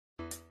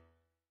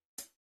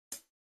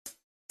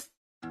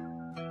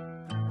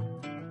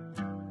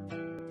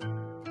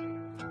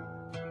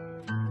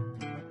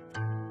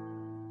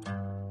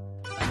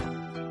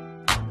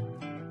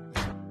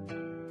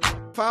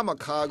Farmer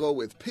Khago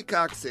with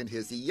pickaxe in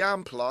his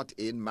yam plot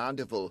in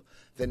Mandeville.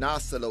 The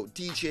Nasalo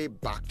DJ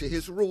back to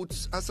his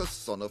roots as a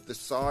son of the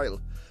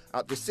soil.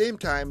 At the same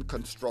time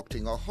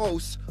constructing a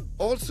house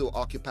also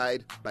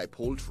occupied by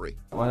poultry.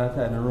 One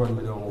time I run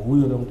me down,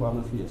 wheel down for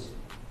my face.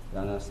 You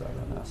understand?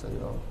 And I said,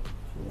 yo,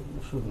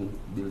 I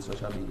shouldn't build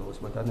such a big house,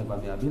 but I never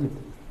have the ability.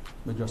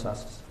 I just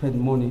have to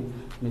spend money,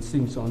 I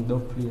sing some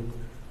dub plate,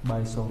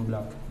 buy some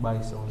black, buy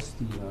some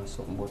steel and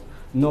something. But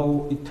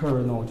now it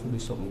turned out to be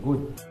something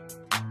good.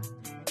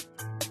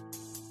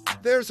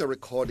 There's a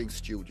recording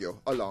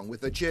studio along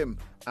with a gym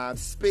and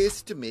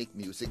space to make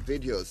music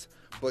videos.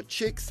 But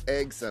chicks,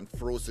 eggs and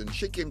frozen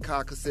chicken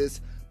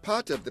carcasses,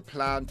 part of the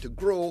plan to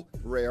grow,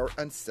 rear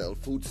and sell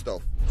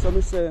foodstuff. So I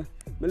say,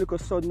 my little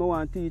son, I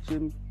want to teach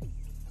him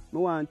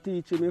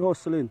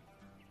hustling.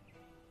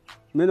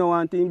 I don't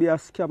want him to be a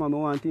scammer, I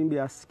want him to be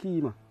a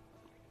schemer.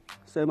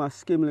 So I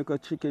scheme like a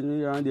chicken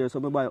here and there,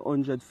 so I buy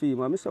 100 for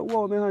him. I say,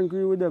 wow, I'm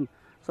hungry with them.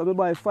 So I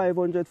buy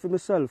 500 for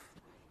myself.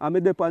 And I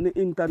dip on the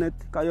internet,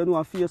 because you know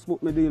on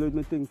Facebook I deal with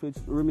my things to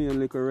remain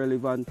like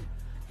relevant.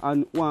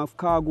 And one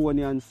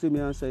Khago see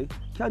me and say,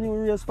 can you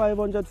raise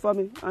 500 for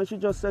me? And she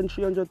just sent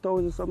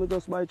 300,000, so I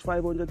just buy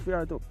 500 for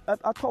her too.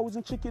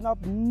 1,000 chicken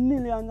up $1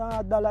 million,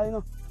 you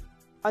know.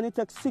 And it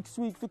takes 6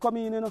 weeks to come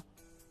in, you know.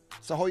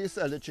 So how you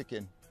sell the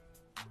chicken?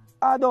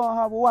 I don't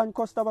have one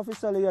customer to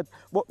sell it yet,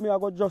 but me I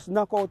go just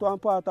knock out one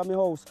part of my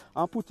house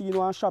and put in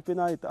one shop in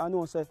it. I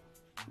know say,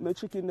 my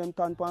chicken them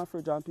turn pan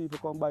fridge and people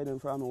come buy them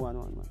from me one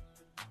man.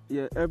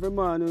 Yeah, every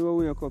morning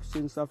we wake up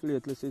since of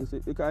lately,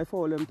 because I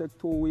follow them take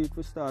 2 weeks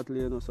to start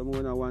laying, so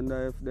I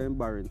wonder if they're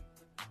barren.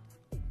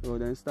 So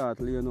then start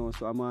laying,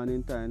 so a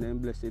morning time then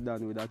bless it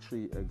down with a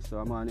 3 eggs. So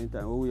a morning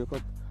time we wake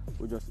up,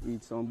 we just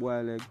eat some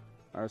boiled egg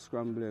or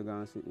scrambled egg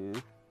and sit here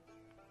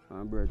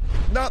and bread.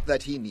 Not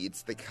that he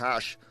needs the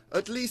cash,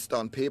 at least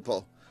on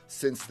paper,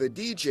 since the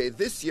DJ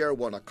this year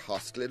won a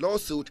costly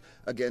lawsuit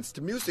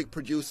against music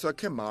producer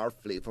Kemar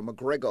Flavor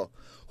McGregor,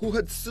 who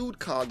had sued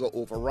Khago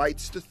over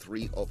rights to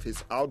 3 of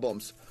his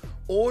albums,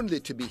 only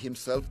to be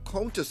himself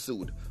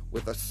countersued,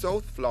 with a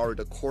South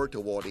Florida court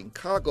awarding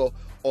Khago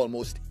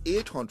almost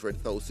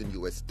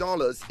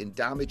 $800,000 in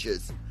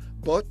damages.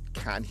 But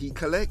can he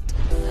collect?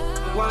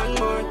 One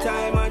more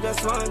time, I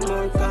just want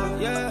more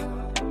time, yeah.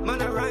 Man,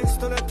 I rise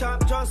to the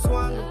top, just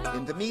one.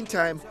 In the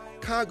meantime,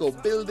 Khago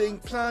building,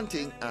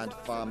 planting and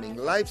farming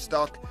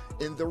livestock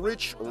in the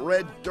rich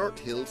red dirt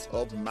hills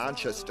of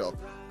Manchester,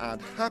 and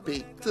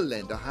happy to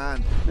lend a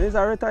hand. He's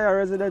a retired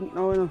resident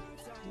now, you know.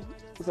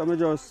 So I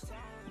just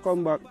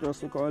come back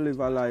just to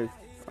live a life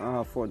and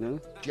have fun, you know.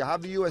 Do you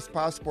have the US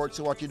passport,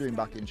 so what are you doing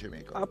back in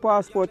Jamaica? A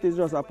passport is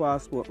just a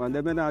passport, man.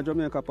 They may not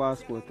Jamaica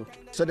passport too.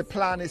 So the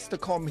plan is to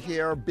come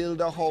here,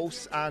 build a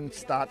house and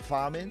start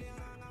farming?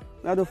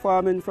 I do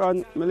farming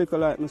from my little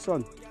like my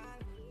son.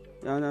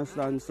 You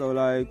understand? So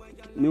like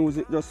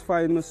music just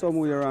find me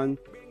somewhere and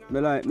me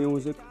like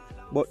music.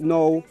 But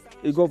now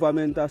the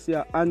government has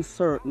an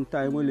uncertain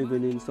time we're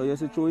living in. So you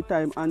see through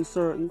time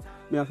uncertain,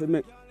 me have to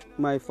make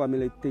my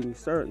family things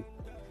certain.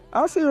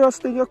 A serious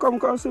thing, you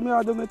come see me,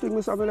 I do my thing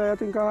with somebody, I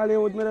think I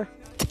Hollywood me there.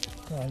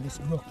 All this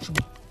broke through.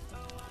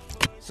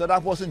 So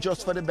that wasn't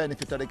just for the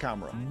benefit of the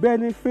camera?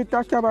 Benefit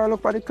of camera,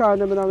 look for the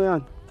corner in my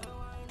hand.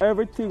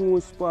 Everything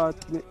was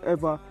part me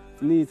ever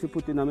need to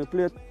put in on my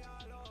plate.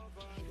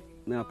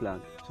 I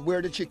plan. So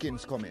where the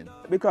chickens come in?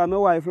 Because my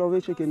wife loves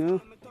the chicken, you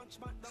know.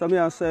 So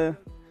I say,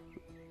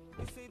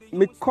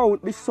 me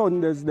count the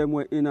Sundays them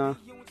were in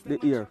the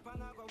year.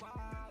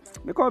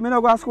 Because I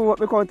don't go to school,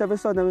 but I count every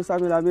Sunday, I say,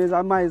 I'm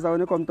a miser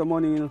when it comes to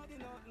money, you know.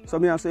 So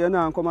I say, you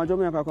know, come to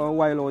Jamaica, come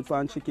wild out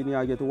for chicken,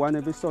 you get 1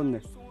 every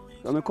Sunday.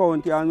 So I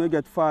count here and I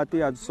get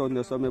 40 odd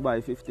Sunday, so I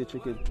buy 50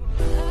 chicken.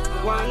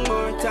 One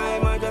more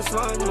time, I just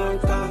want more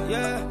time,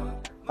 yeah.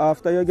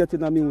 After you get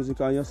in the music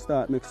and you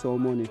start make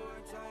some money,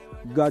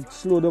 God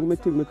slow down my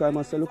thing because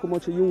I say, look how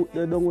much you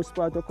they don't know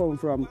spot to come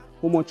from,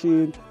 how much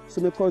you,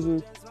 so my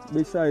cousin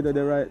beside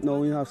there right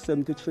now, you have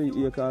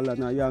 73 acres land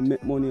and you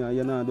make money and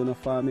you're not doing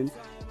farming.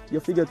 You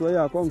forget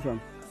where you come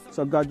from.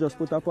 So God just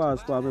put a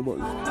pause for me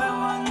button.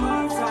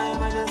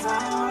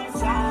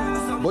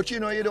 But you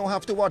know, you don't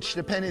have to watch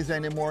the pennies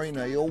anymore, you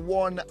know. You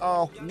won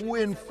a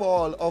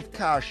windfall of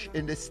cash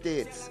in the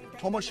States.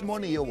 How much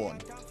money you won?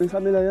 In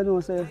family, you know,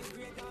 say,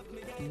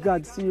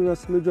 God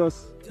serious, me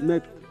just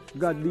make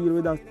God deal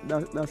with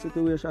that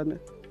situation.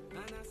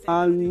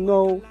 And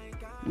now,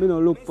 me no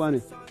look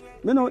funny.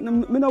 Me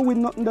no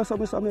win nothing, that's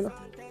what I say.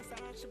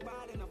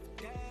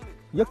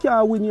 You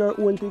can't win your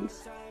own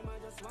things.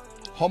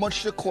 How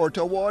much the court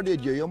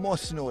awarded you? You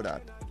must know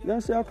that. They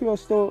say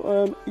close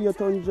to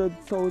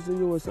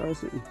 800,000 US or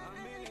something.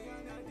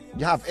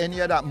 You have any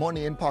of that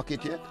money in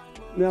pocket yet?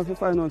 Me have to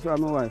find out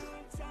from my wife.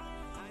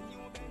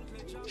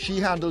 She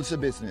handles the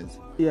business?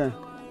 Yeah.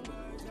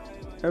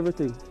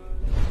 Everything.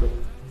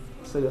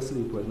 So you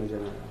sleep well, my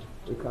general.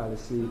 We call it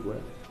sleep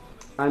well.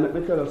 And let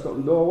me tell you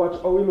something, don't watch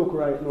how we look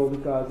right now,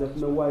 because if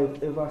my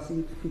wife ever see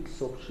it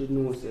fix up, she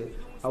knows that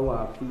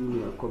our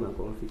female come and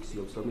come fix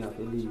you up, so I have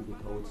to leave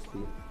it out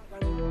still.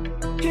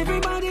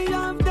 Everybody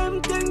have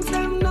them things,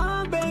 them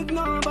not beg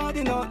nobody.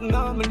 the nothing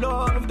I'm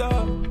love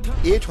though.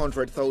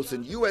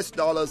 800,000 US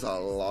dollars, a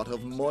lot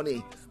of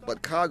money.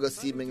 But Khago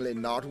seemingly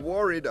not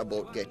worried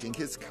about getting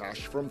his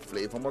cash from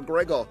Flavor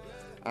McGregor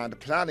and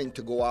planning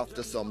to go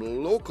after some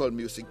local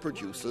music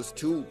producers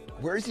too.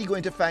 Where is he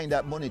going to find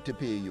that money to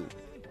pay you?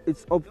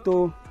 It's up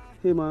to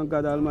him and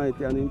God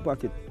Almighty and in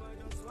pocket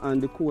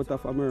and the court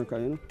of America,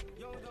 you know.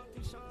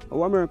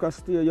 How America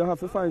stay, you have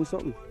to find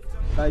something.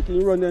 Like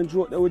you run and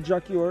joke there with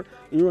Jackie or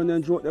you run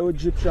and joke there with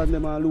Egyptian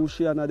them and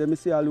Luciana, them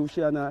say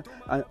Luciana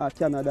and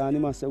Canada and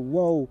him and say,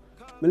 wow,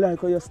 me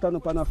like how you stand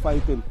up and I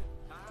fight him.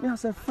 Me I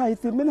say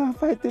fight him, me not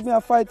fight him, me I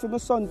fight for my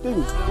son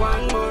things.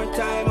 One more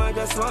time, I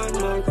just one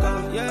more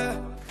time, yeah.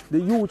 The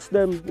youths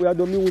them, we are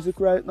the music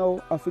right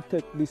now, have to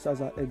take this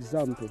as an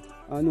example.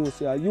 I know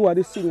say you are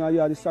the singer,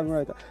 you are the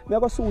songwriter. Me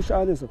go sue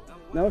Sean, me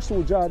go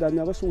sue Jordan,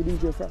 me go sue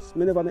DJ Frost.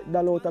 Me never make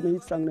dollar out of me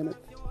hit song them.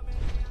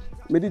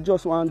 Me did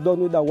just want done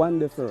with that one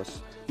day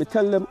first. Me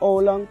tell them how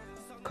long,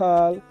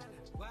 call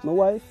my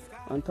wife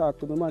and talk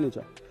to my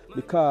manager.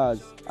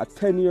 Because at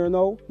 10 years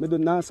now, me do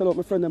not sell out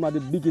my friend them are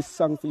the biggest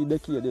song for the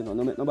decade, you know.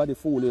 No make nobody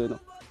fool you, know.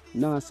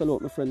 Nah sell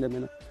out my friend them, you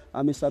know.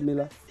 And Mr.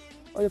 Miller,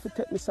 oh, if you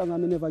take my song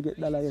and me never get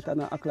dollar yet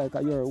and I act like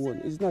a your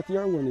one. It's not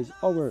your one, it's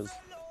ours.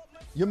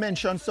 You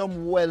mentioned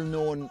some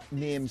well-known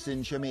names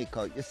in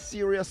Jamaica. You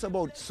serious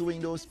about suing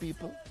those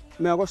people?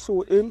 Me I go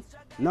sue him,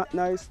 Not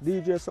Nice,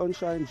 DJ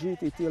Sunshine,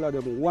 GT Taylor,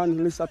 them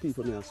one list of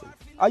people me I say.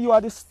 And you are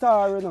the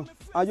star, you know.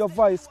 And your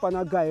voice for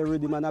a guy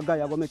ready, man, a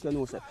guy I go make you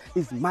know say,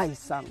 it's my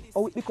song.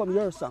 How it become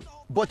your song?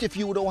 But if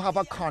you don't have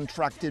a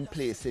contract in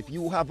place, if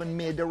you haven't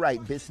made the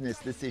right business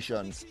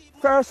decisions.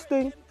 First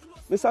thing,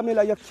 Mr.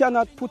 Miller, you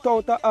cannot put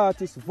out an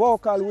artist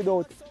vocal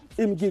without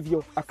him give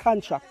you a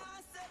contract.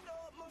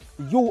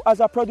 You as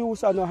a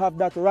producer don't have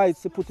that right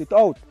to put it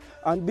out.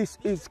 And this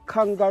is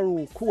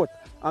kangaroo court.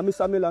 And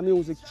Mr. Miller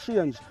music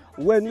change.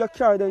 When you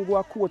carry them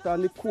go to court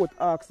and the court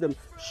asks them,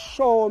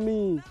 show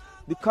me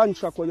the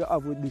contract what you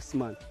have with this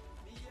man.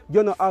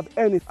 You don't have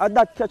any. And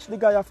that catch the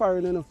guy a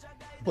foreign, you know.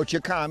 But you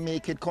can't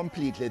make it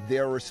completely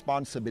their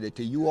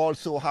responsibility. You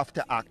also have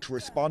to act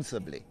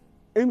responsibly.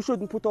 Him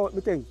shouldn't put out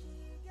the thing.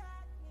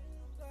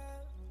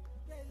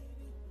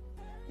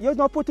 You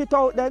don't put it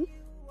out then.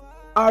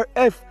 Or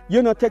if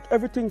you not take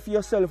everything for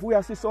yourself,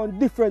 we see some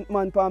different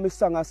man for my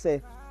song I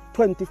say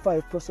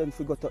 25%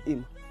 for go to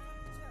him.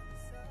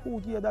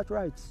 Who gave that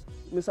rights?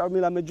 Mr.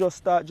 Miller, me just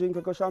start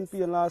drinking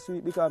champagne last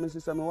week because my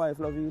sister my wife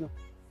love you, you know.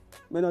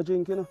 Me not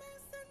drink, you know.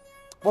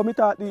 But me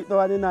thought it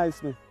was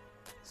nice me.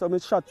 So me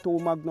shot 2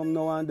 Magnum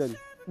now and then.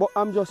 But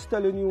I'm just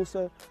telling you,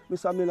 sir,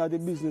 Mr. Miller, the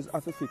business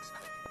have to fix.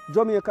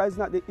 Jamaica is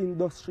not the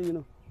industry, you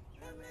know.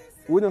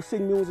 We don't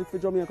sing music for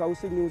Jamaica, we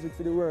sing music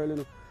for the world, you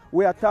know.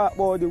 We are talking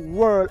about the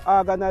World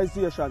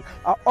Organization.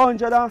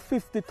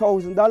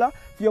 $150,000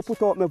 for you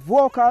put out my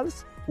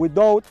vocals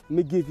without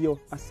me give you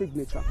a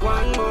signature.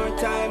 One more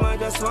time, I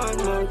just one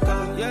more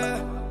time,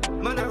 yeah.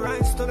 Man, I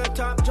rise to the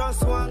top,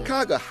 just one.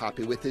 Khago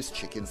happy with his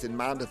chickens in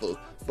Mandeville,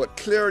 but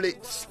clearly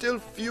still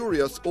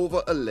furious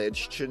over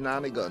alleged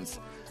shenanigans.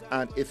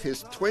 And if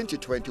his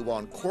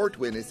 2021 court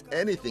win is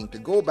anything to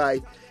go by,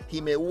 he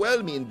may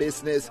well mean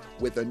business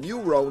with a new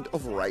round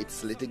of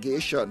rights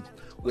litigation,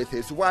 with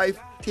his wife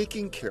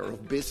taking care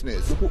of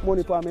business. You put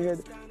money on my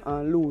head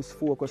and lose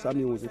focus on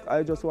music.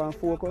 I just want to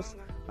focus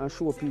and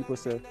show people,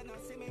 say,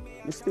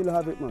 we still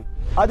have it, man.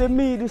 I didn't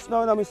mean this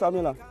now, Mr.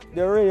 Miller.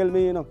 The real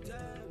me, you know.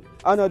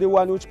 I know the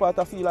one which part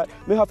I feel like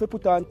me have to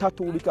put on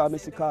tattoo because I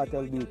see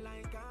cartel do it.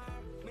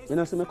 You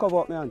know, so me cover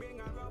up my hand.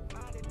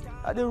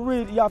 I the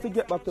real, you have to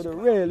get back to the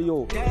real,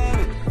 yo.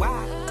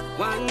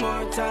 One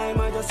more time,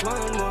 I just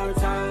one more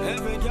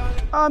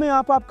time. I mean,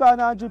 a popcorn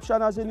and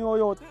Egyptian as a new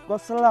youth. Go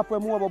slap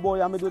them over, boy,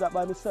 and me do that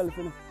by myself,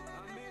 you know.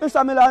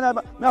 Mr. Miller,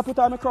 I put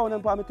on my crown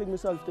and put me thing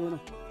myself too, you know.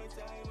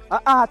 An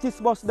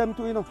artist boss them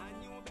too, you know.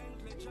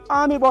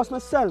 And me boss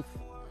myself.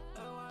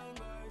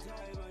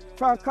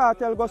 From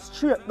cartel go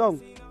straight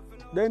down.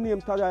 They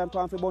name Taja and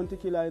Pamphlet Bounty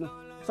Killer, you know.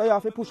 So you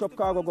have to push up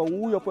Khago, go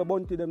woo up with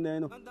Bounty them there, you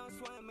know.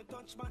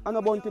 And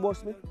a Bounty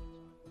boss me.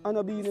 And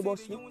a Beanie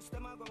boss me.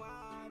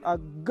 A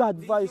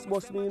God Vice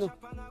boss me, you know.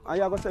 And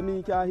you go say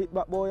me can't hit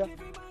back, boy.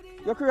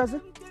 You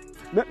crazy?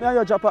 Make me and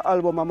you drop an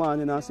album a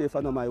morning and say if I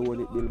know my own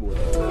it billboard.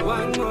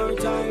 One more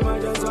time, I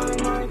just one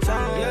more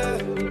time,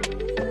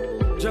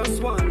 yeah.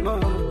 Just one more.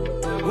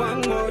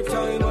 One more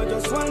time, I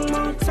just one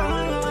more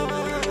time.